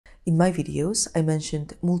In my videos, I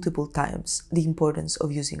mentioned multiple times the importance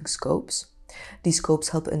of using scopes. These scopes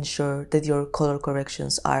help ensure that your color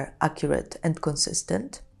corrections are accurate and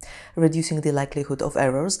consistent, reducing the likelihood of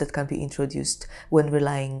errors that can be introduced when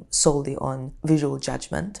relying solely on visual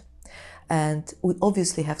judgment. And we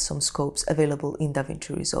obviously have some scopes available in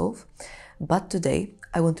Davinci Resolve, but today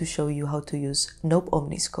I want to show you how to use Nobe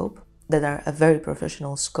Omniscope, that are a very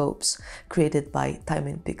professional scopes created by Time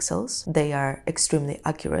in Pixels. They are extremely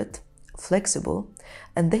accurate, flexible,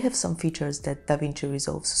 and they have some features that Davinci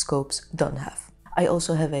Resolve's scopes don't have. I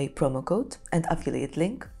also have a promo code and affiliate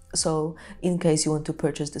link, so in case you want to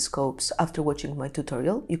purchase the scopes after watching my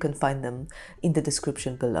tutorial, you can find them in the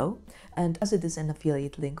description below. And as it is an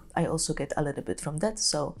affiliate link, I also get a little bit from that,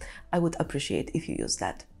 so I would appreciate if you use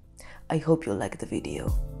that. I hope you like the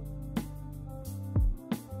video.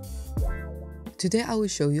 Today I will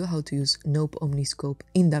show you how to use Nobe Omniscope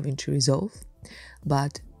in Davinci Resolve,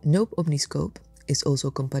 but Nobe Omniscope is also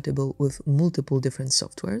compatible with multiple different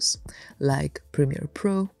softwares like Premiere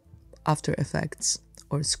Pro, After Effects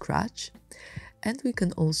or Scratch, and we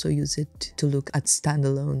can also use it to look at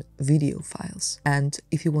standalone video files. And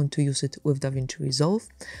if you want to use it with Davinci Resolve,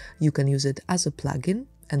 you can use it as a plugin,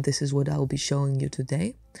 and this is what I'll be showing you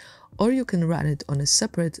today, or you can run it on a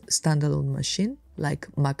separate standalone machine like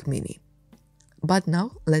Mac Mini. But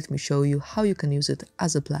now, let me show you how you can use it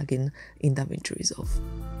as a plugin in Davinci Resolve.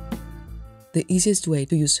 The easiest way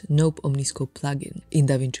to use Nobe Omniscope plugin in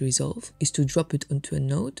Davinci Resolve is to drop it onto a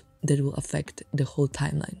node that will affect the whole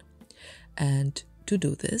timeline. And to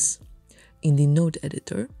do this, in the node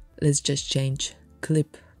editor, let's just change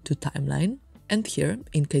clip to timeline. And here,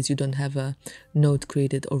 in case you don't have a node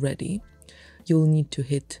created already, you'll need to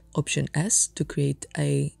hit Option S to create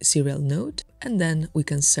a serial node, and then we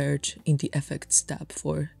can search in the Effects tab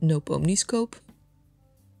for Nobe Omniscope,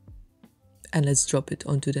 and let's drop it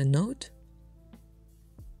onto the node.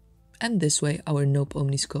 And this way our Nobe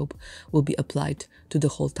Omniscope will be applied to the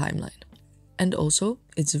whole timeline. And also,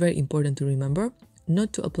 it's very important to remember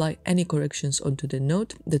not to apply any corrections onto the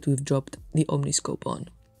node that we've dropped the Omniscope on.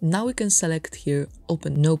 Now we can select here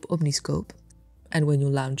Open Nobe Omniscope, and when you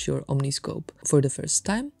launch your Omniscope for the first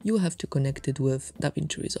time, you have to connect it with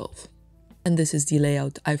Davinci Resolve. And this is the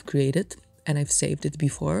layout I've created, and I've saved it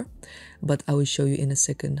before, but I will show you in a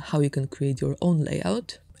second how you can create your own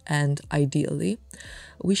layout. And ideally,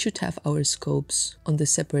 we should have our scopes on the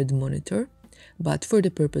separate monitor, but for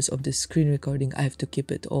the purpose of this screen recording, I have to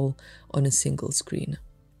keep it all on a single screen.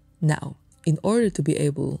 Now, in order to be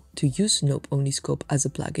able to use Nobe Omniscope as a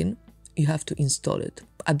plugin, you have to install it,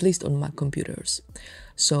 at least on Mac computers.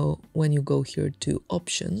 So when you go here to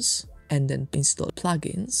Options and then Install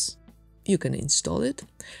Plugins, you can install it.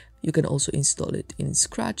 You can also install it in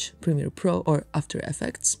Scratch, Premiere Pro or After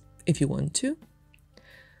Effects if you want to.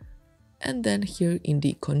 And then here in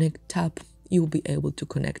the Connect tab, you'll be able to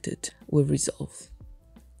connect it with Resolve.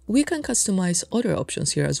 We can customize other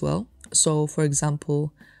options here as well. So for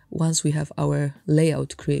example, once we have our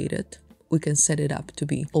layout created, we can set it up to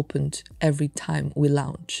be opened every time we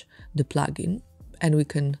launch the plugin, and we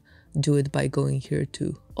can do it by going here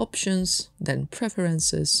to Options, then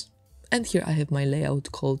Preferences, and here I have my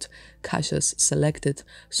layout called Caches selected,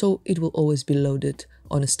 so it will always be loaded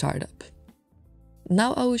on a startup.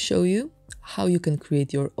 Now I will show you how you can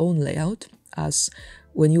create your own layout, as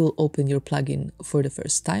when you will open your plugin for the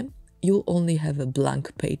first time, you'll only have a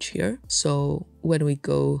blank page here. So when we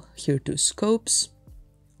go here to Scopes,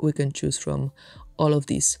 we can choose from all of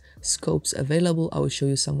these scopes available. I will show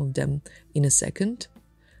you some of them in a second.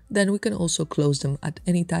 Then we can also close them at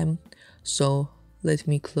any time. So let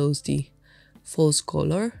me close the false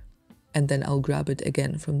color, and then I'll grab it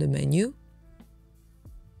again from the menu.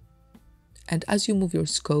 And as you move your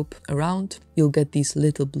scope around, you'll get these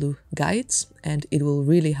little blue guides, and it will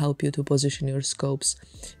really help you to position your scopes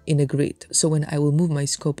in a grid. So when I will move my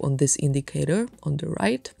scope on this indicator on the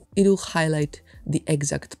right, it will highlight the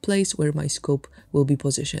exact place where my scope will be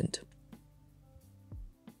positioned.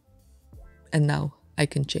 And now I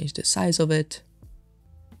can change the size of it.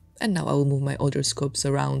 And now I will move my other scopes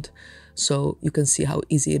around, so you can see how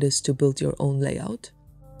easy it is to build your own layout.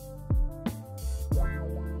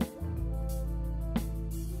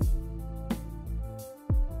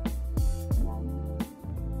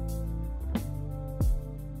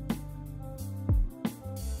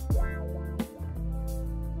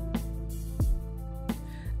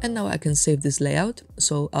 And now I can save this layout,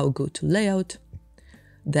 so I'll go to Layout,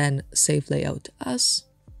 then Save Layout As,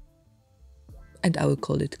 and I will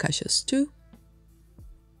call it Caches 2.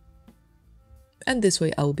 And this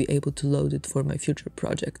way I will be able to load it for my future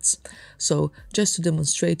projects. So just to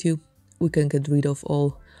demonstrate you, we can get rid of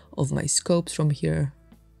all of my scopes from here.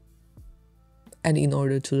 And in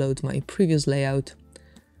order to load my previous layout,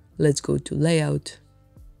 let's go to Layout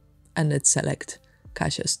and let's select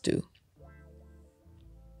Caches 2.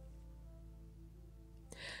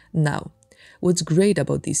 Now, what's great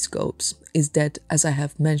about these scopes is that, as I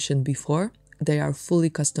have mentioned before, they are fully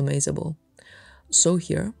customizable. So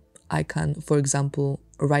here, I can, for example,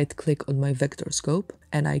 right-click on my vector scope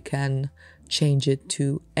and I can change it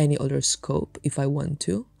to any other scope if I want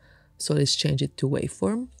to. So let's change it to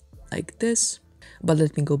waveform, like this. But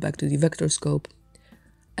let me go back to the vector scope.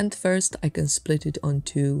 And first, I can split it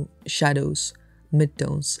onto shadows,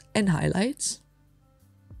 midtones, and highlights.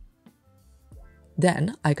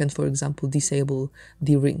 Then I can, for example, disable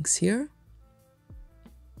the rings here.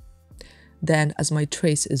 Then, as my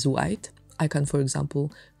trace is white, I can, for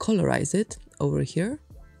example, colorize it over here.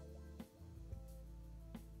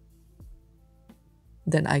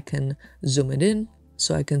 Then I can zoom it in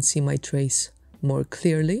so I can see my trace more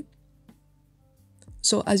clearly.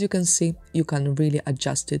 So as you can see, you can really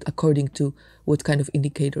adjust it according to what kind of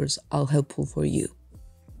indicators are helpful for you.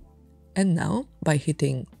 And now, by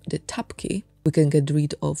hitting the Tab key, we can get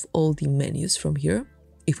rid of all the menus from here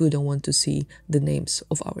if we don't want to see the names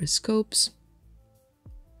of our scopes,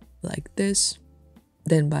 like this.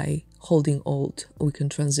 Then by holding Alt, we can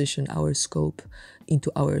transition our scope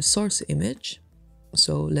into our source image.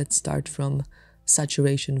 So let's start from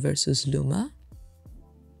saturation versus luma.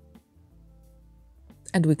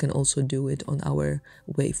 And we can also do it on our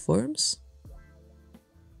waveforms,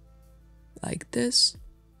 like this.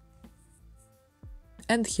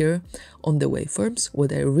 And here on the waveforms,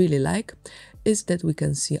 what I really like is that we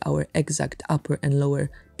can see our exact upper and lower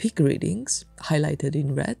peak readings highlighted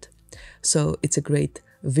in red. So it's a great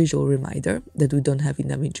visual reminder that we don't have in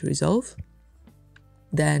Davinci Resolve.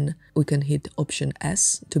 Then we can hit Option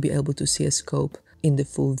S to be able to see a scope in the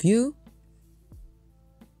full view.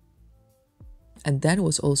 And that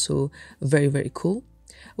was also very, very cool.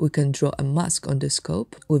 We can draw a mask on the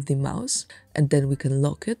scope with the mouse, and then we can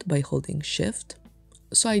lock it by holding Shift.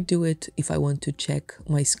 So I do it if I want to check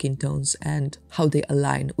my skin tones and how they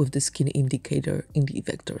align with the skin indicator in the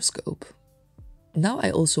vector scope. Now I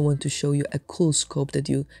also want to show you a cool scope that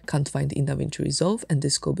you can't find in Davinci Resolve, and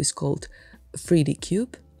this scope is called 3D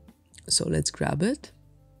Cube. So let's grab it.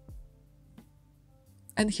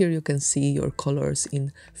 And here you can see your colors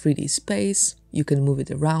in 3D space. You can move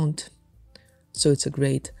it around. So it's a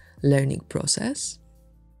great learning process.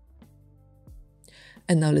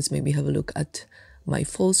 And now let's maybe have a look at my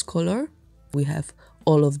false color. We have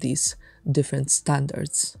all of these different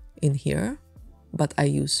standards in here, but I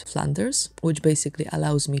use Flanders, which basically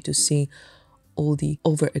allows me to see all the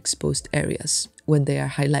overexposed areas when they are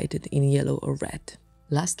highlighted in yellow or red.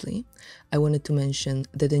 Lastly, I wanted to mention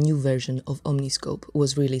that a new version of Omniscope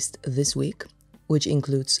was released this week, which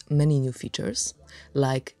includes many new features,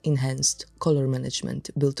 like enhanced color management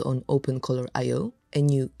built on OpenColor.io, a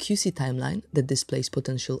new QC timeline that displays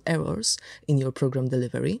potential errors in your program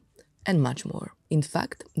delivery, and much more. In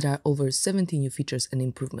fact, there are over 70 new features and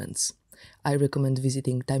improvements. I recommend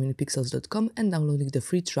visiting timeinpixels.com and downloading the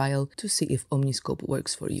free trial to see if Omniscope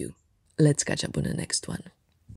works for you. Let's catch up on the next one.